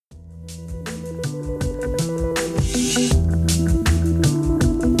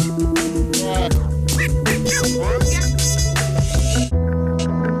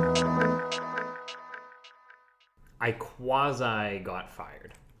quasi got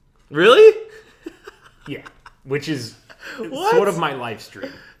fired. Really? Yeah, which is What? sort of my life's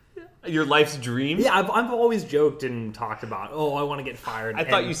dream. Your life's dream? Yeah, I've always joked and talked about, I want to get fired. I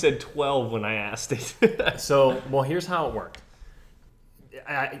thought you said 12 when I asked it. So, well, here's how it worked.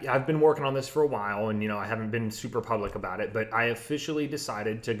 I've been working on this for a while, and I haven't been super public about it, but I officially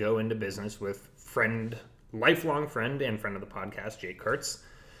decided to go into business with lifelong friend and friend of the podcast, Jake Kurtz.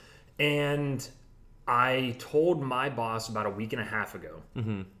 And I told my boss about a week and a half ago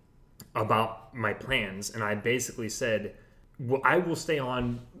about my plans, and I basically said, well, I will stay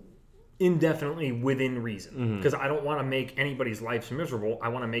on indefinitely within reason, because I don't want to make anybody's life miserable. I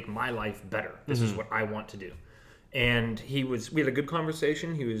want to make my life better. This is what I want to do. And we had a good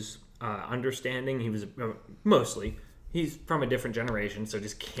conversation. He was understanding. He was he's from a different generation, so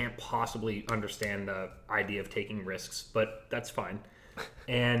just can't possibly understand the idea of taking risks, but that's fine.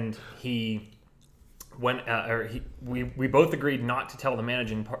 And he went, we both agreed not to tell the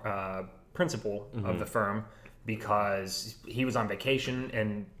managing principal of the firm, because he was on vacation,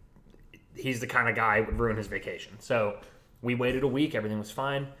 and he's the kind of guy who would ruin his vacation. So we waited a week. Everything was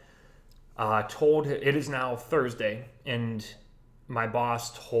fine. It is now Thursday, and my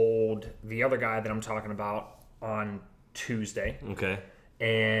boss told the other guy that I'm talking about on Tuesday. Okay.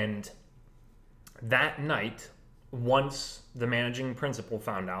 And that night, once the managing principal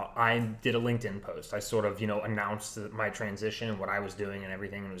found out, I did a LinkedIn post. I sort of, announced my transition and what I was doing and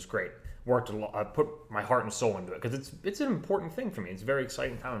everything, and it was great. Worked a lot. I put my heart and soul into it, because it's an important thing for me. It's a very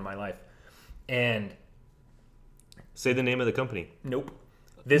exciting time in my life. And say the name of the company. Nope.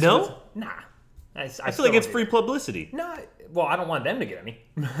 No? Nah. I feel like it's free publicity. No, well, I don't want them to get any.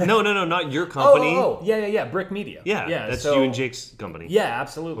 No, not your company. Yeah, Brick Media. Yeah, that's you and Jake's company. Yeah,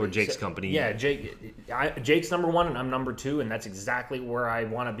 absolutely. Or Jake's company. Yeah, Jake's number one, and I'm number two, and that's exactly where I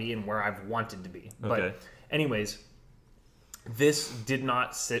want to be and where I've wanted to be. Okay. But anyways, this did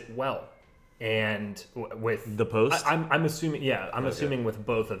not sit well, and with the post, I'm assuming. Yeah, I'm assuming with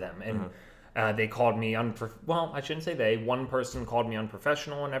both of them, and they called me well, I shouldn't say they. One person called me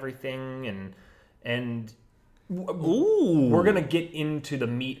unprofessional and everything, and ooh, we're gonna get into the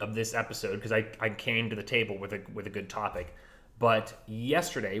meat of this episode, because I came to the table with a good topic. But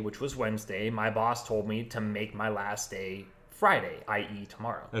yesterday, which was Wednesday, my boss told me to make my last day Friday, i.e.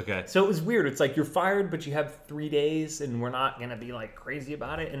 tomorrow. Okay. So it was weird. It's like you're fired, but you have 3 days, and we're not gonna be like crazy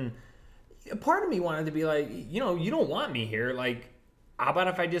about it. And a part of me wanted to be like, you don't want me here. Like, how about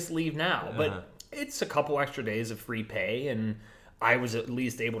if I just leave now? But it's a couple extra days of free pay, and I was at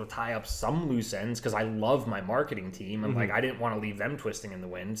least able to tie up some loose ends, because I love my marketing team. And I didn't want to leave them twisting in the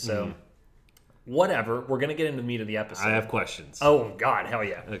wind. So whatever. We're going to get into the meat of the episode. I have questions. Oh, God. Hell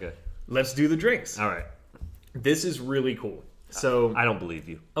yeah. Okay. Let's do the drinks. All right. This is really cool. So I don't believe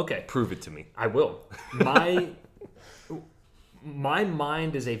you. Okay. Prove it to me. I will. My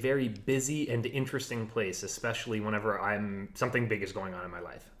mind is a very busy and interesting place, especially whenever something big is going on in my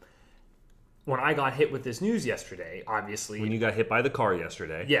life. When I got hit with this news yesterday, obviously... When you got hit by the car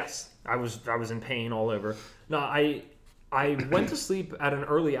yesterday. Yes. I was in pain all over. No, I went to sleep at an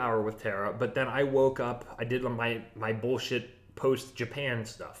early hour with Tara, but then I woke up. I did my bullshit post-Japan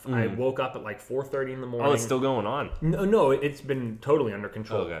stuff. I woke up at like 4:30 in the morning. Oh, it's still going on? No, it's been totally under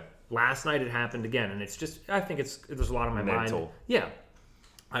control. Okay. Last night it happened again, and it's just... I think there's a lot on my mental. mind. Yeah.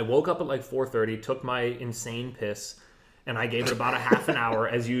 I woke up at like 4:30, took my insane piss, and I gave it about a half an hour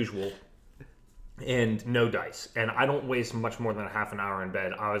as usual. And no dice. And I don't waste much more than a half an hour in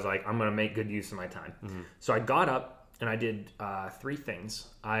bed. I was like, I'm going to make good use of my time. So I got up and I did 3 things.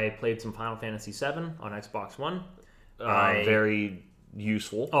 I played some Final Fantasy VII on Xbox One. Very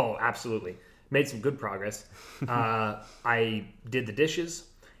useful. Oh, absolutely. Made some good progress. I did the dishes,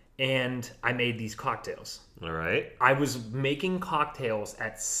 and I made these cocktails. All right. I was making cocktails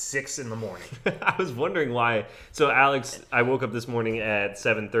at 6 in the morning. I was wondering why. So Alex, I woke up this morning at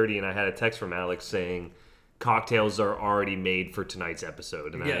 7:30, and I had a text from Alex saying cocktails are already made for tonight's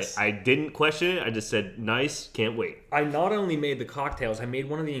episode. And yes. I didn't question it. I just said, nice, can't wait. I not only made the cocktails, I made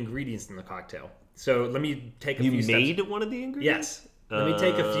one of the ingredients in the cocktail. So let me take a few steps. You made one of the ingredients? Yes. Let me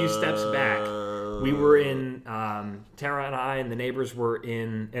take a few steps back. We were in, Tara and I and the neighbors were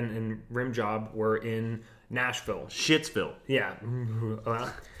in, and Rim Job were in Nashville. Shitsville. Yeah.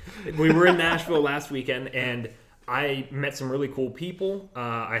 We were in Nashville last weekend, and I met some really cool people.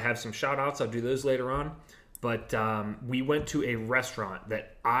 I have some shout outs. I'll do those later on. But we went to a restaurant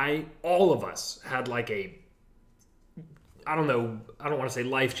that all of us had like I don't want to say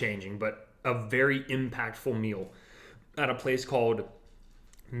life-changing, but a very impactful meal at a place called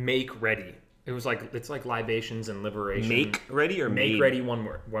Make Ready. It's like libations and liberation. Make Ready or Make made? Ready, one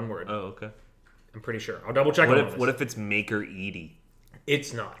word. Oh, okay. I'm pretty sure. I'll double check What on if this. what if it's Maker Edie?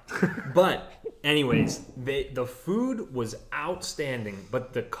 It's not. But anyways, the food was outstanding,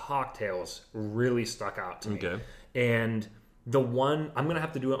 but the cocktails really stuck out to me. Okay. And the one I'm gonna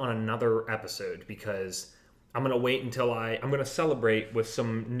have to do it on another episode because I'm gonna wait until I'm gonna celebrate with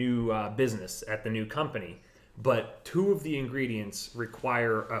some new business at the new company. But two of the ingredients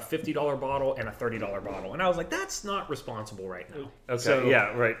require a $50 bottle and a $30 bottle, and I was like, that's not responsible right now. Okay. So,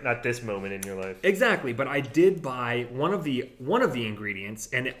 yeah. Right. Not this moment in your life. exactly. But I did buy one of the ingredients,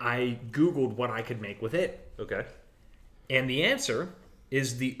 and I Googled what I could make with it. Okay. And the answer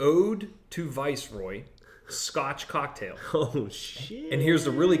is the Ode to Viceroy Scotch cocktail. Oh shit. And here's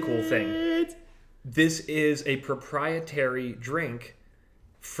the really cool thing. This is a proprietary drink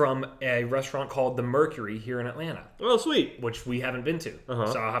from a restaurant called The Mercury here in Atlanta, Oh sweet. which we haven't been to.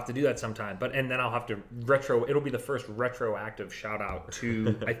 Uh-huh. So I'll have to do that sometime. And then I'll have to it'll be the first retroactive shout out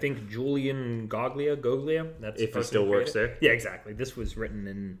to, I think, Julian Goglia. That's the If he person still who works created it. there. Yeah, exactly. This was written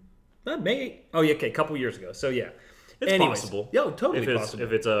in May. Oh, yeah, okay, a couple years ago. So yeah. It's Anyways. possible. Yo, totally If it's possible. if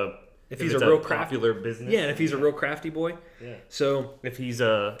he's it's a real crafty popular business. Yeah, and if he's a real crafty boy. Yeah. So If he's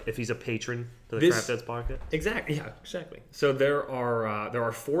a patron to the This- Craft Dad's Pocket. exactly, yeah, exactly. So there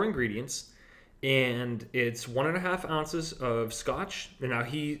are 4 ingredients, and it's 1.5 ounces of Scotch. And now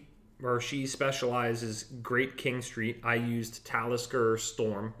he or she specializes Great King Street. I used Talisker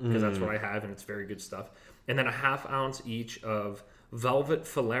Storm because that's what I have, and it's very good stuff. And then a 1/2 ounce each of Velvet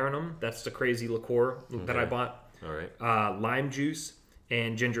Falernum. That's the crazy liqueur that I bought. All right. Lime juice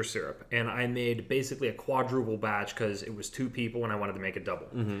and ginger syrup, and I made basically a quadruple batch because it was 2 people and I wanted to make a double.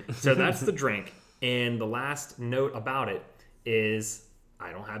 So that's the drink. And the last note about it is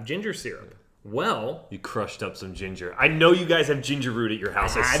I don't have ginger syrup. Well, You crushed up some ginger. I know you guys have ginger root at your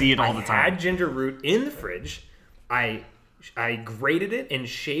house. I see it all the I time. had ginger root in the fridge. I grated it and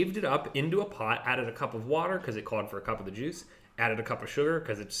shaved it up into a pot, added a cup of water because it called for a cup of the juice, added a cup of sugar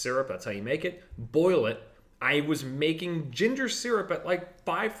because it's syrup, that's how you make it, boil it. I was making ginger syrup at like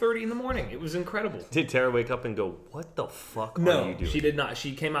 5:30 in the morning. It was incredible. Did Tara wake up and go, "What the fuck are No, you doing?" she did not.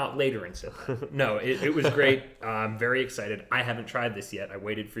 She came out later and said that. No, it was great. I'm very excited. I haven't tried this yet. I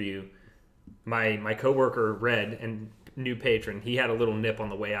waited for you. My coworker, Red, and new patron, he had a little nip on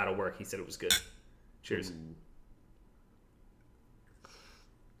the way out of work. He said it was good. Cheers.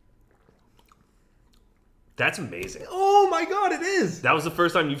 That's amazing. Oh my god, it is. That was the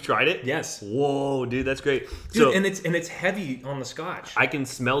first time you've tried it? Yes. Whoa, dude, that's great. Dude, So and it's heavy on the scotch. I can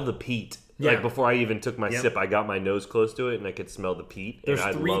smell the peat. Yeah. Like before I even took my Yep. sip, I got my nose close to it and I could smell the peat. There's and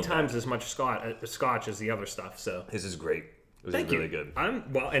I 3 love times as much scotch as the other stuff. So That. This is great. This thank is really you. good.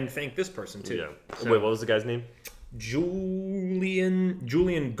 And thank this person too. Yeah. So, Wait, what was the guy's name? Julian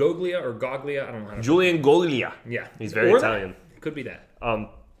Goglia or Goglia. I don't know how to. Julian Goglia. Yeah, He's very Or Italian. That. Could be that.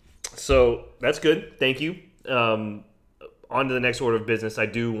 So that's good. Thank you. On to the next order of business. I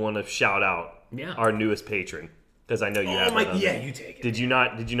do want to shout out Yeah. our newest patron because I know you have Oh my! it on Yeah, there. you take it. Did you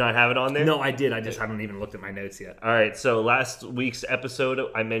not have it on there? No, I did. I just haven't even looked at my notes yet. All right. So last week's episode,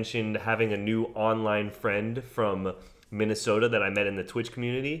 I mentioned having a new online friend from Minnesota that I met in the Twitch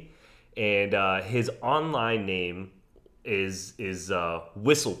community, and his online name is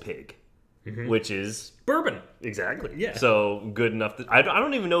Whistle Pig, which is Bourbon. exactly Yeah. So good enough. I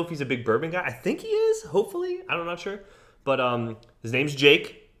don't even know if he's a big bourbon guy. I think he is. Hopefully, I'm not sure. But his name's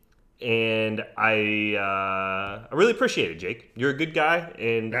Jake, and I really appreciate it, Jake. You're a good guy,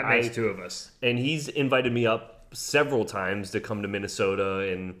 and That makes 2 of us. and he's invited me up several times to come to Minnesota,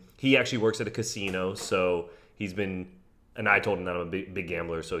 and he actually works at a casino, so he's been, and I told him that I'm a big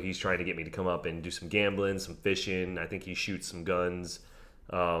gambler, so he's trying to get me to come up and do some gambling, some fishing. I think he shoots some guns.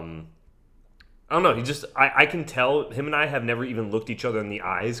 I don't know. He just, I can tell him and I have never even looked each other in the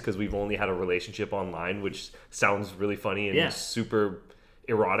eyes because we've only had a relationship online, which sounds really funny and Yeah. super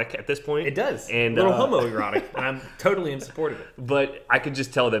erotic at this point. It does. And a little homoerotic, and I'm totally in support of it. but I could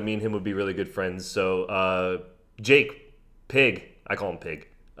just tell that me and him would be really good friends. So, Jake, Pig, I call him Pig.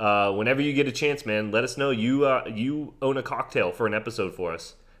 Whenever you get a chance, man, let us know. You own a cocktail for an episode for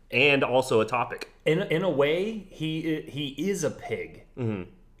us, and also a topic. In a way, he is a pig.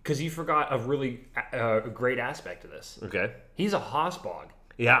 Because you forgot a really great aspect of this. Okay. He's a hossbog.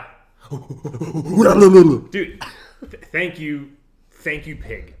 Yeah. Dude, thank you,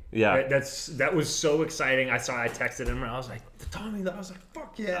 Pig. Yeah. That was so exciting. I texted him and I was like, Tommy, I was like,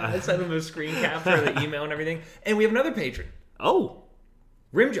 fuck yeah. I sent him a screen capture of the email and everything. And we have another patron, Oh,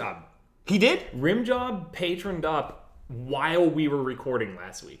 Rimjob. he did? Rimjob patroned up while we were recording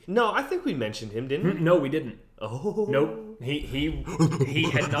last week. No, I think we mentioned him, didn't we? No, we didn't. Oh. Nope. He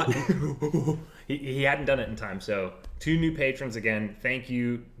had not. he hadn't done it in time. So 2 new patrons again. Thank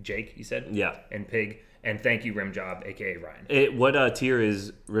you, Jake. You said. Yeah. And Pig, and thank you, Rimjob, aka Ryan. What tier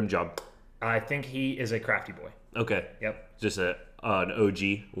is Rimjob? I think he is a crafty boy. Okay. Yep. Just an OG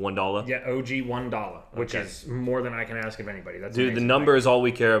 $1. Yeah, OG $1, which is more than I can ask of anybody. That's Dude, the amazing. number is all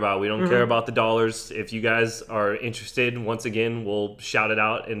we care about. We don't care about the dollars. If you guys are interested, once again, we'll shout it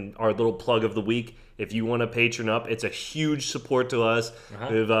out in our little plug of the week. If you want to patron up, it's a huge support to us.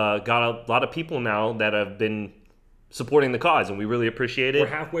 We've got a lot of people now that have been supporting the cause, and we really appreciate it. We're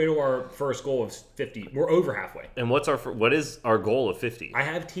halfway to our first goal of 50. We're over halfway. And what is our goal of 50? I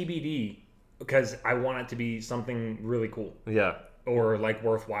have TBD because I want it to be something really cool Yeah. or like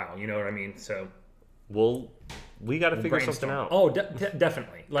worthwhile. You know what I mean? So we got to figure something brainstorm. out. Oh,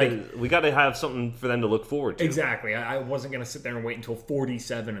 definitely. Like We got to have something for them to look forward to. exactly. I wasn't gonna sit there and wait until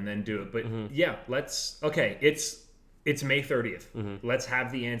 47 and then do it. But yeah, let's. Okay, it's May 30th. Let's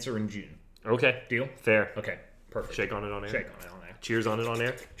have the answer in June. Okay. Deal? Fair. Okay. Perfect. Shake on it on air. Shake on it on there. Cheers on it on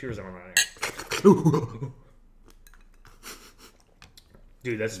air. Cheers on it on there.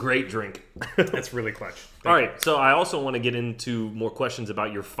 Dude, that's Great drink. That's really clutch. All right, so I also want to get into more questions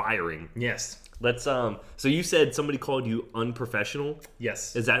about your firing. Yes. Let's so you said somebody called you unprofessional.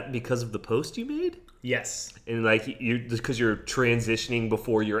 Yes. Is that because of the post you made? Yes. And like you just because you're transitioning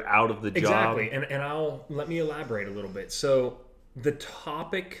before you're out of the job. Exactly. And let me elaborate a little bit. So the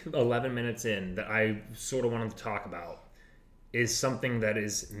topic 11 minutes in that I sort of wanted to talk about is something that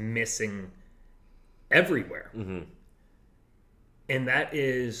is missing everywhere. And that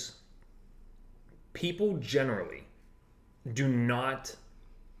is people generally do not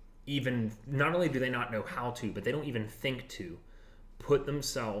only do they not know how to, but they don't even think to put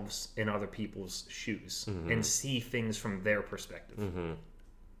themselves in other people's shoes and see things from their perspective.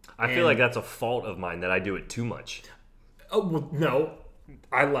 I feel like that's a fault of mine that I do it too much. Oh, well, no,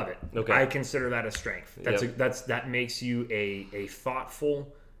 I love it. Okay. I consider that a strength. That makes you a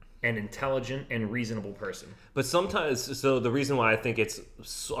thoughtful and intelligent and reasonable person. But sometimes, so the reason why I think it's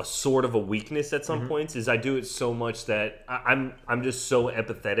a sort of a weakness at some points is I do it so much that I'm just so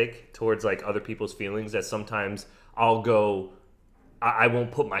empathetic towards like other people's feelings that sometimes I'll go, I won't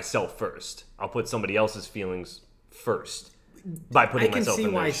put myself first. I'll put somebody else's feelings first by putting myself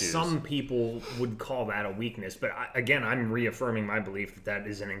in their shoes. I can see why some people would call that a weakness, but I'm reaffirming my belief that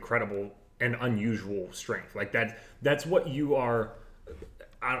is an incredible and unusual strength. Like that's what you are.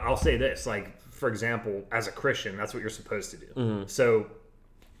 I'll say this, like, for example, as a Christian, that's what you're supposed to do. So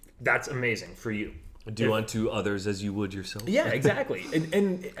that's amazing for you. Do unto others as you would yourself. Yeah, exactly.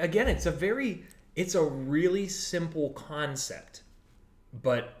 and again, it's a really simple concept,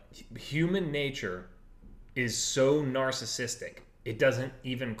 but human nature is so narcissistic. It doesn't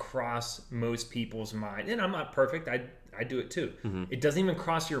even cross most people's mind. And I'm not perfect. I do it too. It doesn't even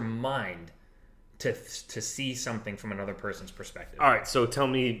cross your mind to see something from another person's perspective. All right, so tell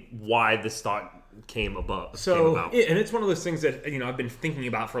me why this thought came about. And it's one of those things that I've been thinking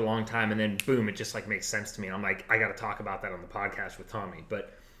about for a long time, and then boom, it just like makes sense to me. And I'm like, I got to talk about that on the podcast with Tommy.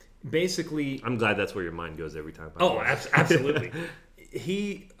 But basically, I'm glad that's where your mind goes every time. Absolutely.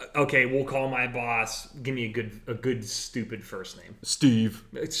 We'll call my boss. Give me a good stupid first name. Steve.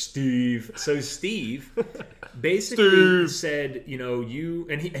 It's Steve. So Steve basically said,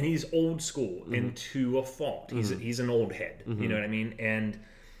 he's old school into a fault. He's an old head. You know what I mean? And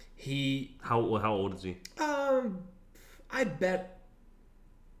he how old is he? I bet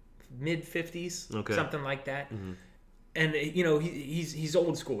mid-50s, something like that. And he's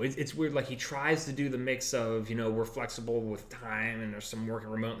old school. It's weird. Like he tries to do the mix of we're flexible with time and there's some working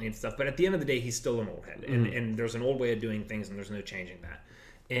remotely and stuff. But at the end of the day, he's still an old head, and there's an old way of doing things, and there's no changing that.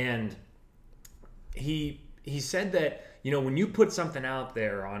 And he said that when you put something out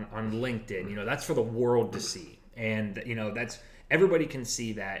there on LinkedIn, that's for the world to see, and that's. Everybody can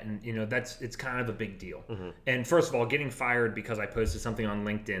see that, and it's kind of a big deal. And first of all, getting fired because I posted something on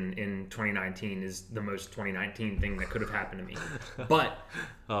LinkedIn in 2019 is the most 2019 thing that could have happened to me. But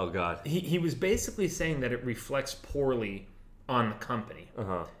oh god, he was basically saying that it reflects poorly on the company,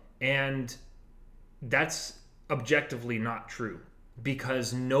 and that's objectively not true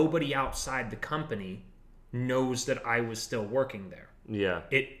because nobody outside the company knows that I was still working there. Yeah.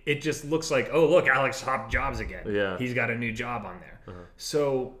 It just looks like, oh, look, Alex hopped jobs again. Yeah. He's got a new job on there.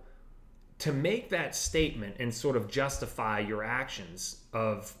 So to make that statement and sort of justify your actions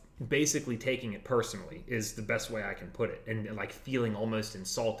of basically taking it personally is the best way I can put it. And like feeling almost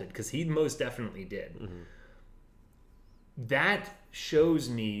insulted because he most definitely did. That shows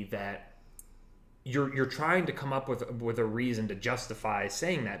me that you're trying to come up with a reason to justify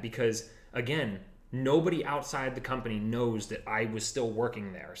saying that, because again, nobody outside the company knows that I was still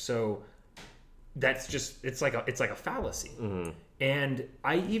working there. So that's just it's like a fallacy. And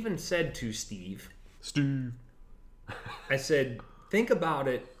I even said to Steve, I said, think about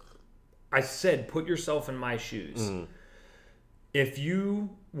it. I said, put yourself in my shoes. If you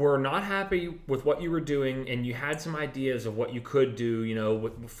were not happy with what you were doing and you had some ideas of what you could do, you know,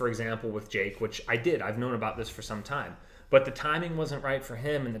 for example, with Jake, which I did. I've known about this for some time. But the timing wasn't right for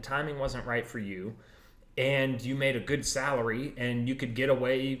him and the timing wasn't right for you. And you made a good salary and you could get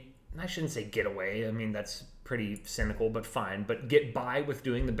away. I shouldn't say get away. I mean, that's pretty cynical, but fine. But get by with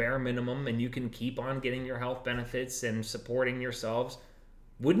doing the bare minimum and you can keep on getting your health benefits and supporting yourselves.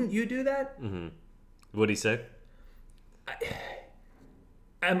 Wouldn't you do that? What'd he say?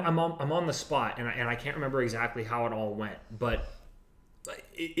 I'm on the spot, and I can't remember exactly how it all went, but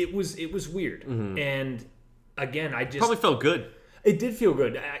it was weird. And again, I just Probably felt good. It did feel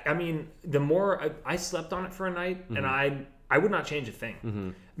good. I mean, the more I slept on it for a night, and I would not change a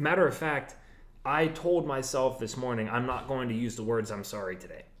thing. Matter of fact, I told myself this morning I'm not going to use the words "I'm sorry"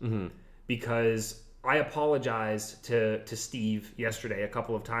 today, because I apologized to Steve yesterday a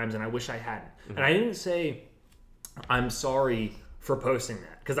couple of times, and I wish I hadn't. And I didn't say I'm sorry for posting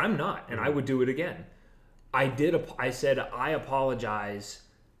that, because I'm not, and I would do it again. I said I apologize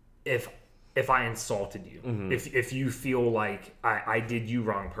if I insulted you, if you feel like I did you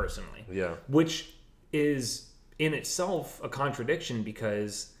wrong personally. Yeah. Which is in itself a contradiction,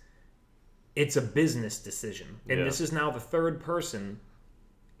 because it's a business decision. And this is now the third person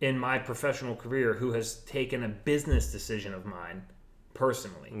in my professional career who has taken a business decision of mine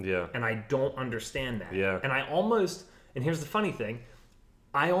personally. Yeah. And I don't understand that. Yeah. And here's the funny thing,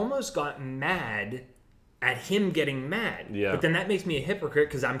 I almost got mad at him getting mad. Yeah. But then that makes me a hypocrite,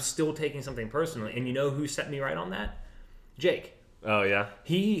 because I'm still taking something personally. And you know who set me right on that? Jake. Oh, yeah?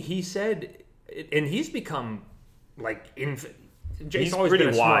 He said, and he's become like Jake's He's always pretty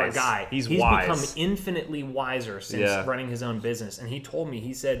been a smart wise. guy. He's become wise. infinitely wiser since running his own business. And he told me,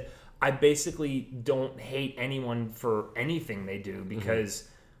 he said, I basically don't hate anyone for anything they do, because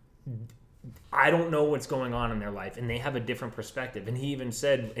I don't know what's going on in their life and they have a different perspective. And he even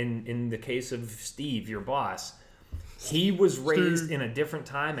said, in the case of Steve, your boss, he was raised in a different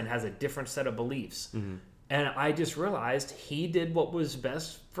time and has a different set of beliefs. And I just realized he did what was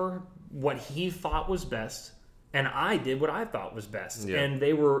best for what he thought was best, and I did what I thought was best. Yeah. And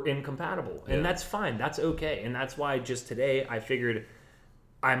they were incompatible. And that's fine. That's okay. And that's why just today I figured,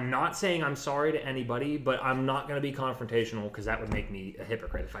 I'm not saying I'm sorry to anybody, but I'm not going to be confrontational, because that would make me a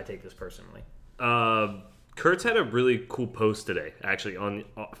hypocrite if I take this personally. Kurtz had a really cool post today, actually.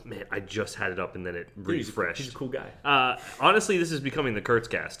 Man, I just had it up and then it refreshed. He's a cool guy. Honestly, this is becoming the Kurtz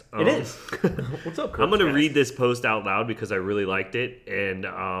cast. It is. What's up, Kurtz? I'm going to read this post out loud because I really liked it, and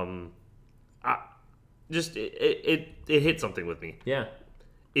it hit something with me. Yeah.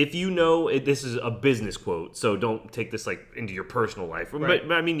 If you know, this is a business quote, so don't take this like into your personal life. Right.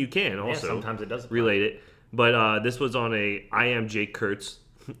 But I mean, you can also. Yeah, sometimes it does relate it. But this was on a I am Jake Kurtz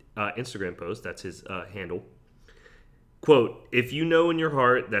Instagram post. That's his handle. Quote: if you know in your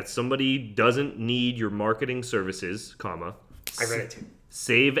heart that somebody doesn't need your marketing services, comma, I read it too.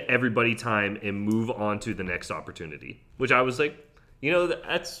 Save everybody time and move on to the next opportunity. Which I was like,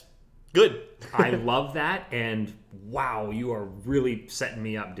 that's good. I love that, and wow, you are really setting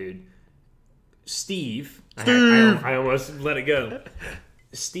me up, dude. Steve. I almost let it go.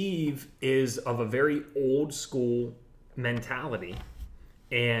 Steve is of a very old school mentality,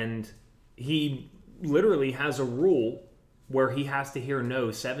 and he literally has a rule where he has to hear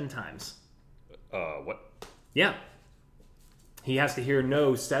no 7 times. What? Yeah. He has to hear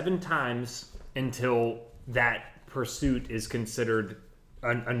no 7 times until that pursuit is considered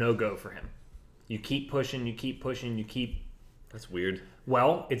a no-go for him. You keep pushing, you keep pushing, you keep... That's weird.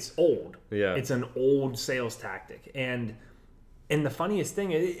 Well, it's old. Yeah. It's an old sales tactic. And the funniest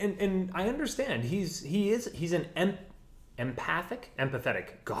thing, and I understand, he's an empathetic.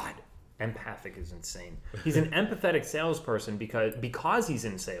 God, empathic is insane. He's an empathetic salesperson because he's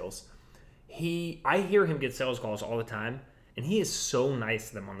in sales. I hear him get sales calls all the time, and he is so nice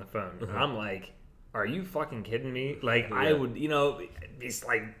to them on the phone. And I'm like, are you fucking kidding me? Like, yeah. I would, it's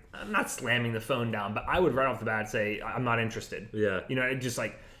like, I'm not slamming the phone down, but I would right off the bat say, I'm not interested. Yeah. Just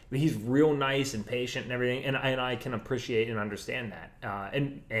like, he's real nice and patient and everything, and I can appreciate and understand that.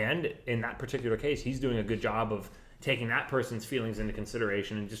 And in that particular case, he's doing a good job of taking that person's feelings into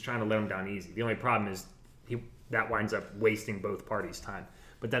consideration and just trying to let them down easy. The only problem is that winds up wasting both parties' time.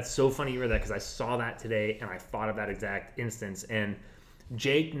 But that's so funny you read that, because I saw that today and I thought of that exact instance. And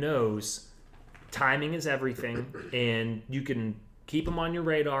Jake knows timing is everything, and you can keep them on your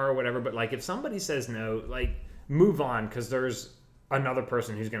radar or whatever. But like, if somebody says no, like, move on, because there's another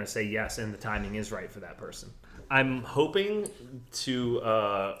person who's going to say yes, and the timing is right for that person. I'm hoping to.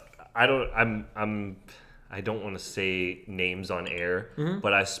 I don't want to say names on air,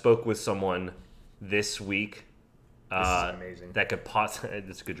 but I spoke with someone this week. This is amazing. That could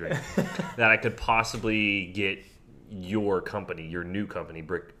it's a good drink. That I could possibly get your company, your new company,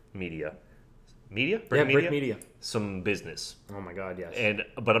 Brick Media. Brick Media. Some business. Oh my God, yes.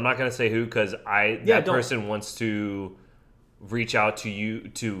 But I'm not going to say who, because that person wants to reach out to you,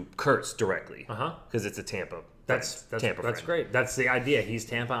 to Kurtz directly. Because it's a Tampa. That's friend. great. That's the idea. He's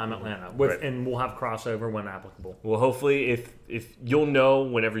Tampa, I'm Atlanta. And we'll have crossover when applicable. Well, hopefully, if you'll know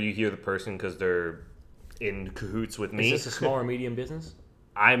whenever you hear the person, because they're in cahoots with me. Is this a small or medium business?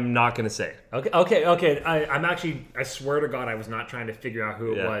 I'm not going to say. Okay. I swear to God, I was not trying to figure out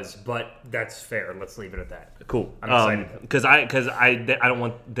who it was, but that's fair. Let's leave it at that. Cool. I'm excited. Because I don't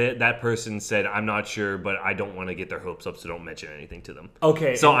want that person said, I'm not sure, but I don't want to get their hopes up, so don't mention anything to them.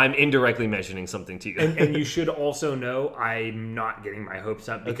 Okay. So I'm indirectly mentioning something to you. And you should also know I'm not getting my hopes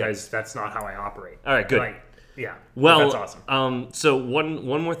up, because that's not how I operate. All right, good. Yeah. Well, that's awesome. So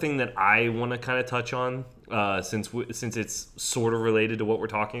one more thing that I want to kind of touch on, since it's sort of related to what we're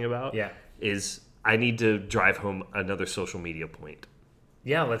talking about, is I need to drive home another social media point.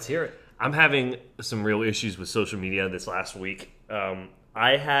 Yeah, let's hear it. I'm having some real issues with social media this last week. And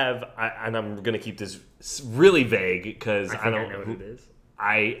I'm going to keep this really vague, because I don't know what it is.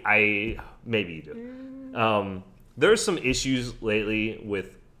 I maybe you do. There's some issues lately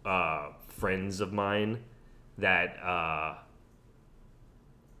with friends of mine that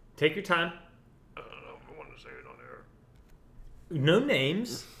take your time. I don't know if I want to say it on air. No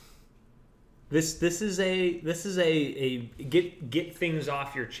names. This is a get things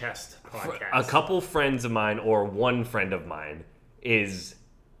off your chest podcast. A couple friends of mine, or one friend of mine, is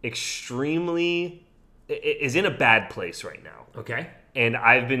in a bad place right now. Okay. And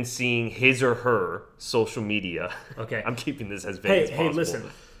I've been seeing his or her social media. Okay. I'm keeping this as vague as possible. Hey, listen.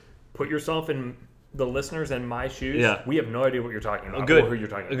 Put yourself in the listeners in my shoes. Yeah. We have no idea what you're talking about. Good. Or who you're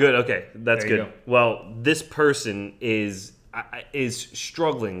talking about. Good. Okay. That's there good. Well, this person is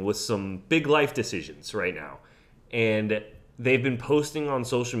struggling with some big life decisions right now. And they've been posting on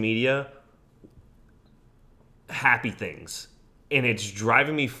social media happy things. And it's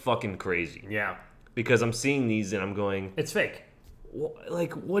driving me fucking crazy. Yeah. Because I'm seeing these and I'm going, it's fake.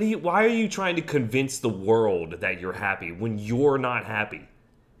 Like, why are you trying to convince the world that you're happy when you're not happy?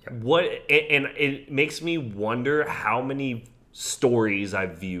 Yep. And it makes me wonder how many stories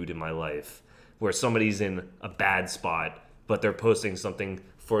I've viewed in my life where somebody's in a bad spot, but they're posting something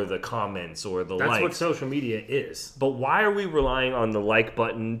for the comments or the likes. That's what social media is. But why are we relying on the like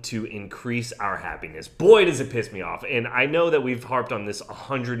button to increase our happiness? Boy, does it piss me off. And I know that we've harped on this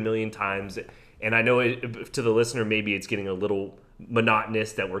 100 million times, and I know to the listener maybe it's getting a little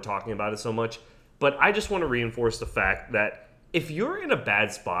monotonous that we're talking about it so much, but I just want to reinforce the fact that if you're in a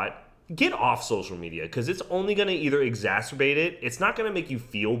bad spot, get off social media, because it's only going to either exacerbate it. It's not going to make you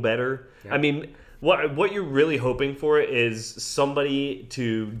feel better. Yeah. I mean, what you're really hoping for is somebody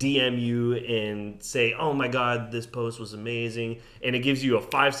to DM you and say, oh my God, this post was amazing, and it gives you a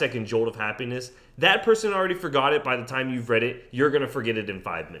 5-second jolt of happiness. That person already forgot it by the time you've read it. You're going to forget it in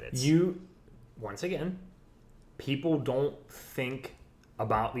 5 minutes. Once again, people don't think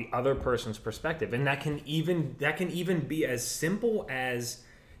about the other person's perspective, and that can even be as simple as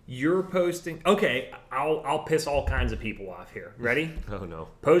you're posting. Okay, I'll piss all kinds of people off here. Ready? Oh no.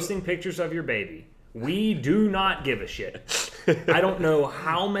 Posting pictures of your baby. We do not give a shit. I don't know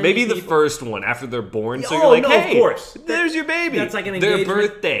how many. Maybe the first one after they're born. So you're like, hey, of course. There's your baby. That's like an their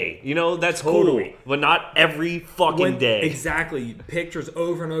engagement. birthday. You know, that's Totally. cool. But not every fucking day. Exactly. Pictures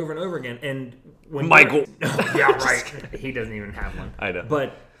over and over and over again. And when Michael. Yeah, right. He doesn't even have one. I know.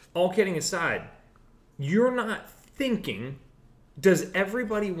 But all kidding aside, you're not thinking, does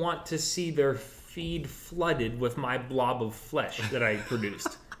everybody want to see their feed flooded with my blob of flesh that I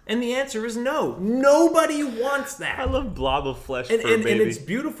produced? And the answer is no. Nobody wants that. I love blob of flesh and, for a baby. And it's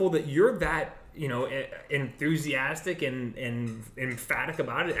beautiful that you're that, enthusiastic and emphatic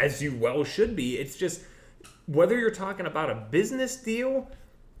about it, as you well should be. It's just, whether you're talking about a business deal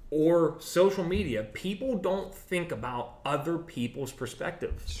or social media, people don't think about other people's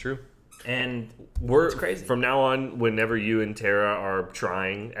perspectives. It's true. And it's crazy. From now on, whenever you and Tara are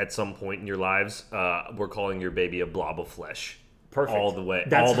trying at some point in your lives, we're calling your baby a blob of flesh. Perfect. All the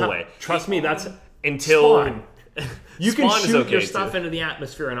way. Trust me, that's until Spawn. You can Spawn is shoot okay your too. stuff into the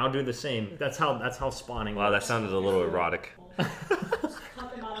atmosphere, and I'll do the same. That's how spawning Wow, works. that sounded a little erotic. Cut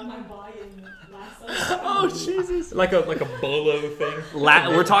them out of my body and laugh Oh Jesus! like a bolo thing.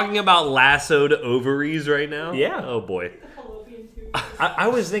 We're talking about lassoed ovaries right now. Yeah. Oh boy. I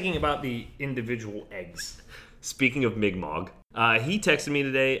was thinking about the individual eggs. Speaking of Mi'kmaq, he texted me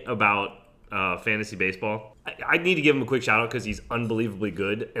today about fantasy baseball. I need to give him a quick shout out because he's unbelievably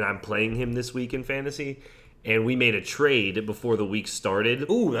good, and I'm playing him this week in fantasy. And we made a trade before the week started.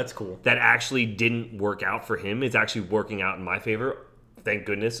 Ooh, that's cool. That actually didn't work out for him. It's actually working out in my favor. Thank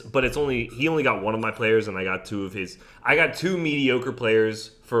goodness. But he only got one of my players, and I got two of his. I got two mediocre players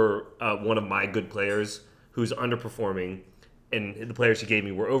for one of my good players who's underperforming, and the players he gave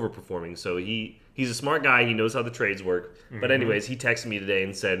me were overperforming. So he's a smart guy. He knows how the trades work. But anyways, he texted me today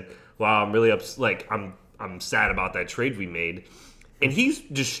and said, "Wow, I'm really I'm sad about that trade we made," and he's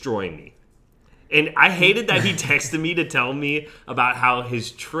destroying me. And I hated that he texted me to tell me about how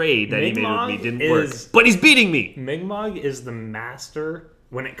his trade that he made with me didn't work. But he's beating me. Mi'kmaq is the master,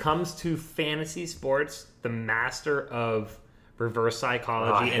 when it comes to fantasy sports, the master of reverse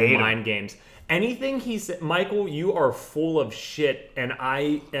psychology and mind games. Anything he said, Michael, you are full of shit, and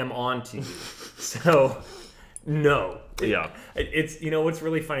I am on to you. So, no. Yeah. It's, what's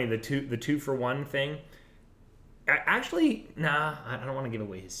really funny, the two for one thing. Actually, I don't want to give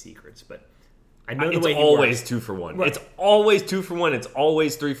away his secrets, but I know the way he always works. 2 for 1. Right. It's always 2 for 1. It's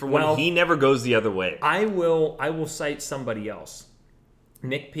always 3 for 1. Well, he never goes the other way. I will cite somebody else.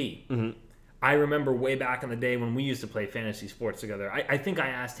 Nick P. Mm-hmm. I remember way back in the day when we used to play fantasy sports together. I think I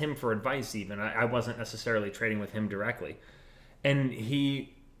asked him for advice even. I wasn't necessarily trading with him directly. And he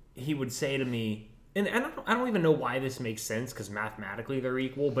would say to me, and I don't even know why this makes sense because mathematically they're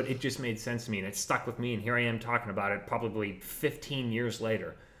equal, but it just made sense to me and it stuck with me. And here I am talking about it probably 15 years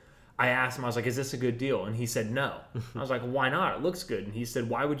later. I asked him, I was like, is this a good deal? And he said, no. I was like, why not? It looks good. And he said,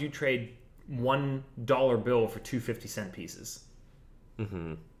 why would you trade $1 bill for 2 50-cent pieces?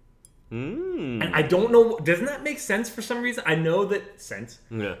 Mm-hmm. And I don't know, doesn't that make sense for some reason? I know that sense.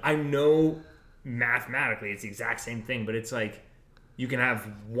 Yeah. I know mathematically it's the exact same thing, but it's like you can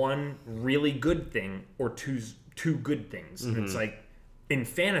have one really good thing or two good things. And it's like in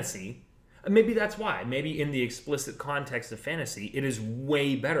fantasy, maybe that's why. Maybe in the explicit context of fantasy, it is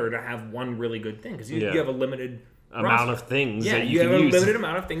way better to have one really good thing because you have a limited amount of things. Yeah, that you can have a use. limited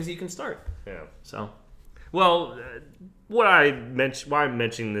amount of things you can start. Yeah. So, well, why I'm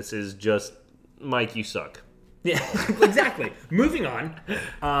mentioning this is just Mike, you suck. yeah, exactly. Moving on.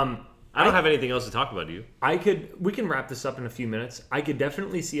 I don't have anything else to talk about, do you? We can wrap this up in a few minutes. I could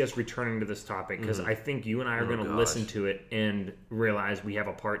definitely see us returning to this topic because I think you and I are going to listen to it and realize we have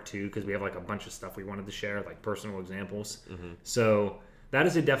a part 2 because we have like a bunch of stuff we wanted to share, like personal examples. So that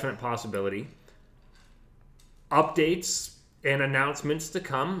is a definite possibility. Updates and announcements to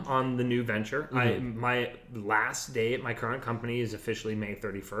come on the new venture. My last day at my current company is officially May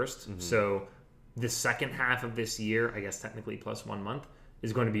 31st. So the second half of this year, I guess technically plus 1 month,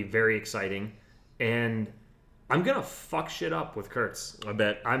 is going to be very exciting. And I'm going to fuck shit up with Kurtz. I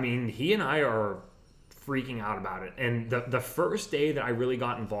bet. I mean, he and I are freaking out about it. And the first day that I really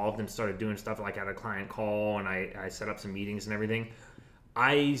got involved and started doing stuff like at a client call and I set up some meetings and everything,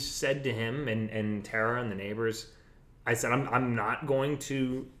 I said to him and Tara and the neighbors, I said, I'm not going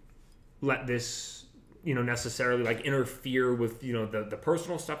to let this, necessarily like interfere with, the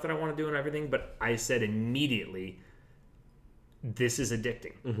personal stuff that I want to do and everything. But I said immediately, this is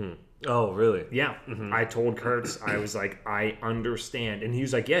addicting. Oh, really? Yeah. I told Kurtz, I was like, I understand. And he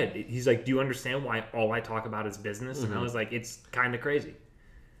was like, yeah. He's like, do you understand why all I talk about is business? And I was like, it's kind of crazy.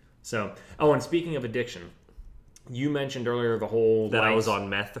 So, and speaking of addiction, you mentioned earlier the whole that likes. I was on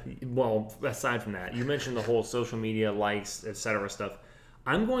meth. Well, aside from that, you mentioned the whole social media likes, etc. stuff.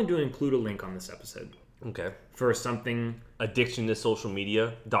 I'm going to include a link on this episode. Okay. For something...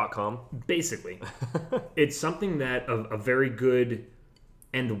 addictiontosocialmedia.com. Basically. It's something that a very good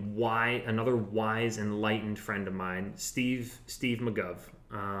and another wise, enlightened friend of mine, Steve McGov,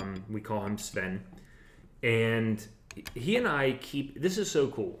 we call him Sven, and he and I this is so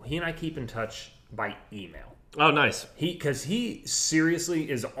cool, he and I keep in touch by email. Oh, nice. Because he seriously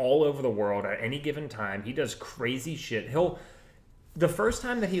is all over the world at any given time. He does crazy shit. The first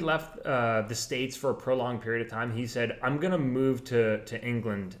time that he left the States for a prolonged period of time, he said, I'm going to move to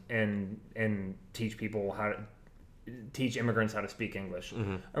England and teach people teach immigrants how to speak English.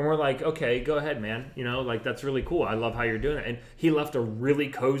 And we're like, okay, go ahead, man. That's really cool. I love how you're doing it. And he left a really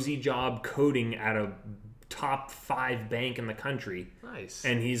cozy job coding at a top 5 bank in the country. Nice.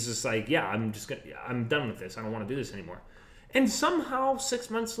 And he's just like, yeah, I'm done with this. I don't want to do this anymore. And somehow 6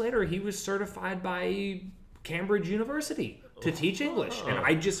 months later, he was certified by Cambridge University to teach English.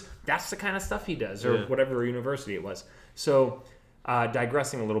 And that's the kind of stuff he does, or whatever university it was. So,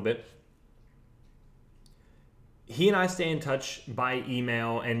 digressing a little bit, he and I stay in touch by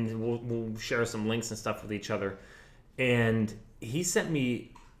email, and we'll share some links and stuff with each other. And he sent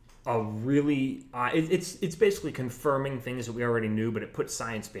me a really it's basically confirming things that we already knew, but it puts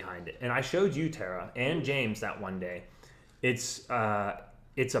science behind it. And I showed you, Tara, and James that one day. It's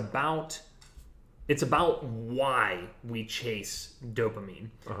about why we chase dopamine,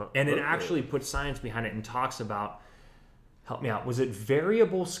 and it actually puts science behind it and talks about. Help me out. Was it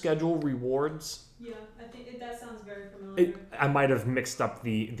variable schedule rewards? Yeah, I think that sounds very familiar. I might have mixed up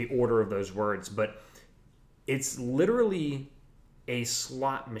the order of those words, but it's literally a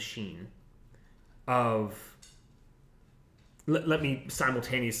slot machine of... Let me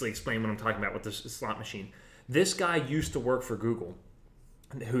simultaneously explain what I'm talking about with this slot machine. This guy used to work for Google,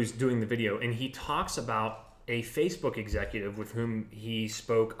 who's doing the video, and he talks about a Facebook executive with whom he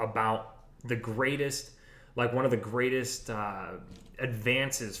spoke about the greatest... like one of the greatest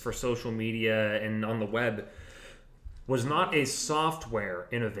advances for social media and on the web was not a software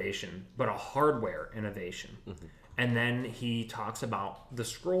innovation, but a hardware innovation. Mm-hmm. And then he talks about the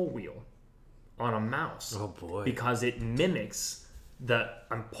scroll wheel on a mouse. Oh boy! Because it mimics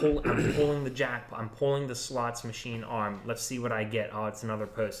I'm pulling the jack, I'm pulling the slots machine arm. Let's see what I get. Oh, it's another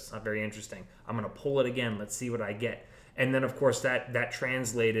post. It's not very interesting. I'm gonna pull it again. Let's see what I get. And then, of course, that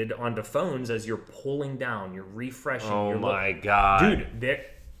translated onto phones as you're pulling down, you're refreshing. Oh, my God. Dude,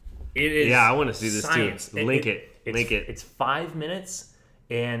 it is. Yeah, I want to see this science. too. Link it. It's 5 minutes.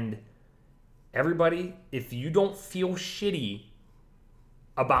 And everybody, if you don't feel shitty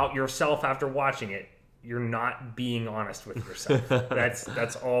about yourself after watching it, you're not being honest with yourself.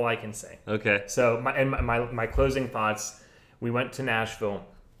 That's all I can say. Okay. So, my closing thoughts, we went to Nashville.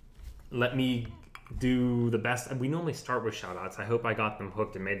 Let me do the best. We normally start with shout outs. I hope I got them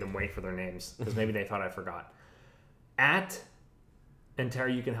hooked and made them wait for their names, because maybe they thought I forgot. And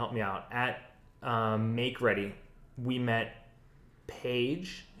Terry, you can help me out. At Make Ready, we met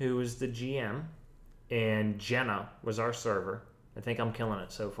Paige, who was the GM, and Jenna was our server. I think I'm killing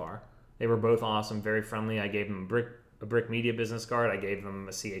it so far. They were both awesome, very friendly. I gave them a Brick Media business card. I gave them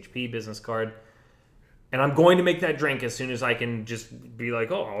a CHP business card. And I'm going to make that drink as soon as I can just be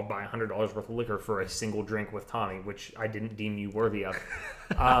like, oh, I'll buy $100 worth of liquor for a single drink with Tommy, which I didn't deem you worthy of.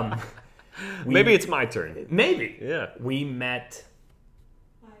 Maybe it's my turn. Maybe. Yeah. We met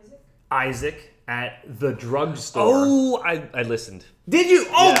Isaac at the drugstore. Oh, I listened. Did you?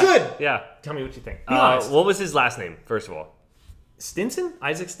 Oh, yeah. Good. Yeah. Tell me what you think. Be honest. What was his last name, first of all? Stinson?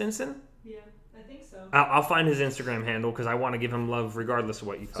 Isaac Stinson? Yeah, I think so. I'll find his Instagram handle because I want to give him love regardless of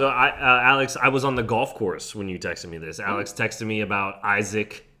what you thought. So, Alex, I was on the golf course when you texted me this. Alex texted me about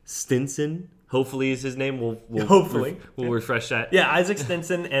Isaac Stinson. Hopefully is his name. We'll refresh that. Yeah, Isaac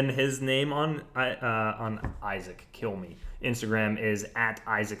Stinson, and his name on Isaac, kill me, Instagram is at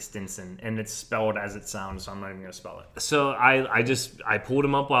Isaac Stinson, and it's spelled as it sounds, so I'm not even going to spell it. So I pulled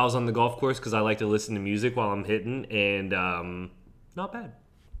him up while I was on the golf course because I like to listen to music while I'm hitting, and not bad.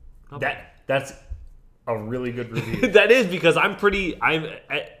 That's a really good review. That is, because of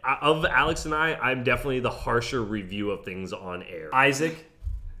Alex and I'm definitely the harsher review of things on air. Isaac,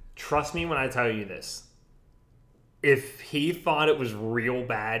 trust me when I tell you this. If he thought it was real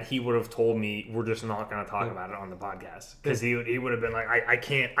bad, he would have told me we're just not going to talk about it on the podcast, because he would have been like, I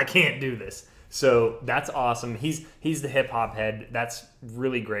can't do this. So that's awesome. He's the hip hop head. That's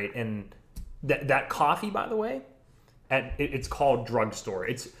really great. And that coffee, by the way, it's called Drugstore.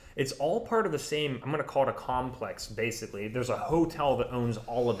 It's all part of the same. I'm going to call it a complex. Basically, there's a hotel that owns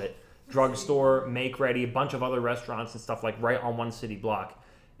all of it. Drugstore, Make Ready, a bunch of other restaurants and stuff, like right on one city block.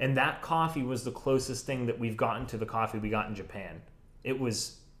 And that coffee was the closest thing that we've gotten to the coffee we got in Japan. It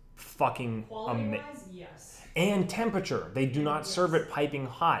was fucking amazing. Yes. And temperature. They do not serve it piping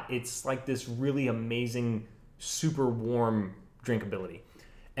hot. It's like this really amazing, super warm drinkability.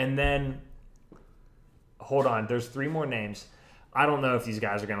 And then, hold on, there's 3 more names. I don't know if these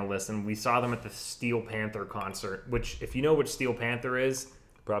guys are going to listen. We saw them at the Steel Panther concert, which, if you know what Steel Panther is,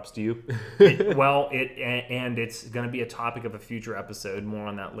 props to you. It's going to be a topic of a future episode. More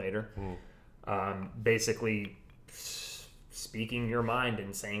on that later. Basically, speaking your mind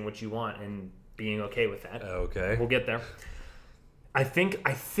and saying what you want and being okay with that. Okay, we'll get there. I think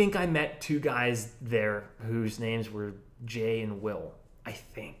I met 2 guys there whose names were Jay and Will. I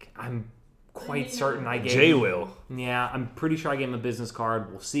think I'm quite certain I gave Jay Will. Yeah, I'm pretty sure I gave him a business card.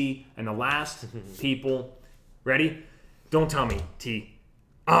 We'll see. And the last people, ready? Don't tell me, T.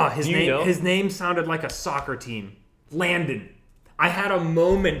 His name sounded like a soccer team. Landon. I had a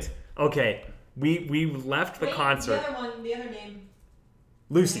moment. Okay, we left the concert. The other name.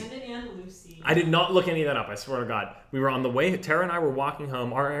 Lucy. Landon and Lucy. I did not look any of that up, I swear to God. We were on the way. Tara and I were walking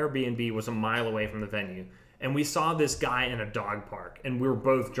home. Our Airbnb was a mile away from the venue. and we saw this guy in a dog park, and we were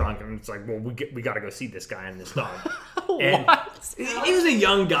both drunk, and it's like, well, we got to go see this guy and this dog. And What? he was a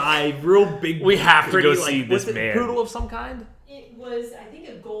young guy, real big. We have to pretty, go see this was it man. Poodle of some kind. It was, I think,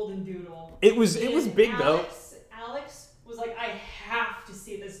 a golden doodle. It was And big though. Alex was like, I have to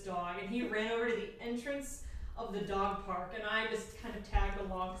see this dog, and he ran over to the entrance of the dog park, and I just kind of tagged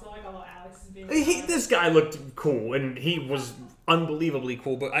along because I'm like, oh, Alex is being. This guy looked cool, and he was unbelievably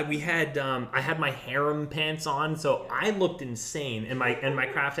cool. But I had my harem pants on, so I looked insane in my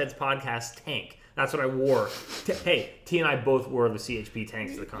Craft Heads podcast tank. That's what I wore. Hey, T and I both wore the CHP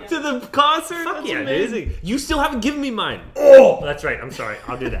tanks to the concert. To the concert? Fuck That's yeah, amazing. You still haven't given me mine. Oh, that's right. I'm sorry.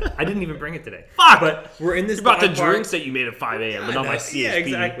 I'll do that. I didn't even bring it today. Fuck! But we're in this It's about the dog park. drinks that you made at 5 a.m., but not my CHP. Yeah,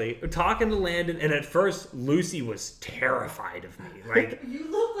 exactly. We're talking to Landon, and at first Lucy was terrified of me. Like,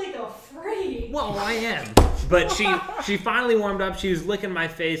 You look like afraid. well, I am. But she finally warmed up. She was licking my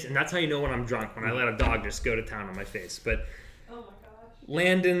face, and that's how you know when I'm drunk, when I let a dog just go to town on my face. But Oh my gosh.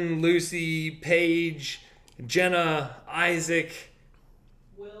 Landon, Lucy, Paige, Jenna, Isaac,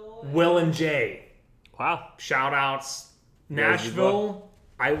 Will, and Jay. Wow. Shout outs. guys did Nashville,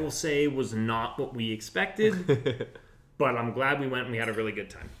 I will say, was not what we expected, but I'm glad we went and we had a really good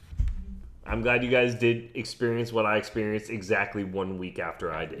time. I'm glad you guys did experience what I experienced exactly 1 week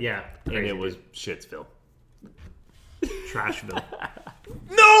after I did. Yeah. And crazy, it was dude. Shitsville. Trashville.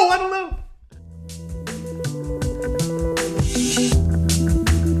 No, I don't know.